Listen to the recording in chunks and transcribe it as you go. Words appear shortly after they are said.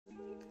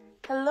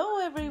Hello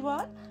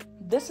everyone,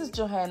 this is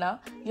Johanna,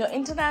 your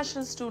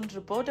international student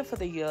reporter for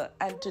the year,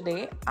 and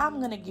today I'm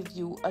going to give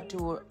you a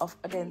tour of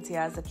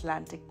Audencia's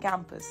Atlantic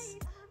campus.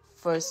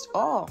 First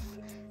off,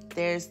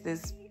 there's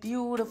this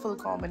beautiful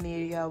common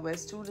area where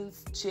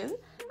students chill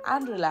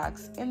and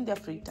relax in their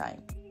free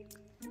time.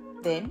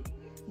 Then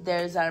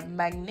there's our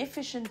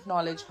magnificent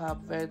knowledge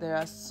hub where there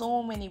are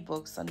so many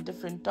books on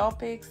different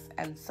topics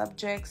and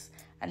subjects,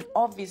 and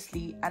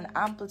obviously an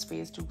ample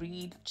space to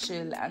read,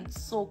 chill, and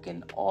soak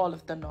in all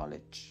of the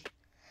knowledge.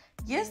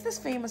 Yes, this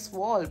famous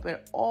wall where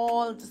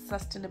all the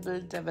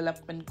sustainable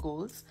development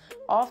goals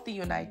of the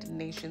United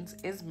Nations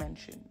is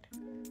mentioned.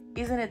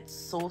 Isn't it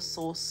so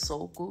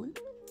cool?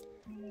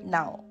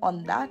 Now,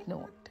 on that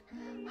note,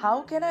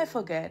 how can I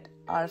forget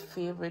our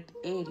favorite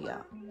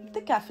area, the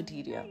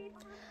cafeteria?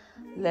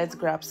 Let's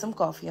grab some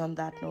coffee on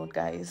that note,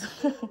 guys.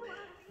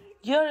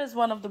 Here is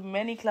one of the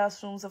many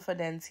classrooms of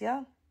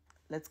Audencia.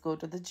 Let's go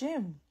to the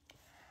gym.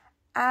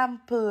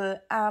 Ample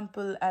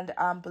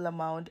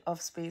amount of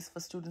space for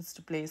students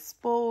to play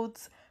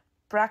sports,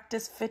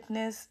 practice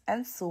fitness,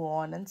 and so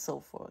on and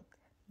so forth.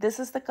 This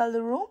is the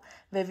color room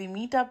where we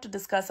meet up to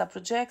discuss our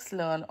projects,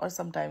 learn, or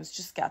sometimes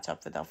just catch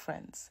up with our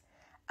friends.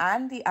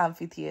 And the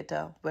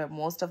amphitheater where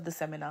most of the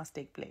seminars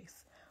take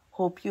place.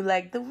 Hope you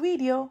liked the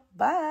video.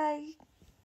 Bye.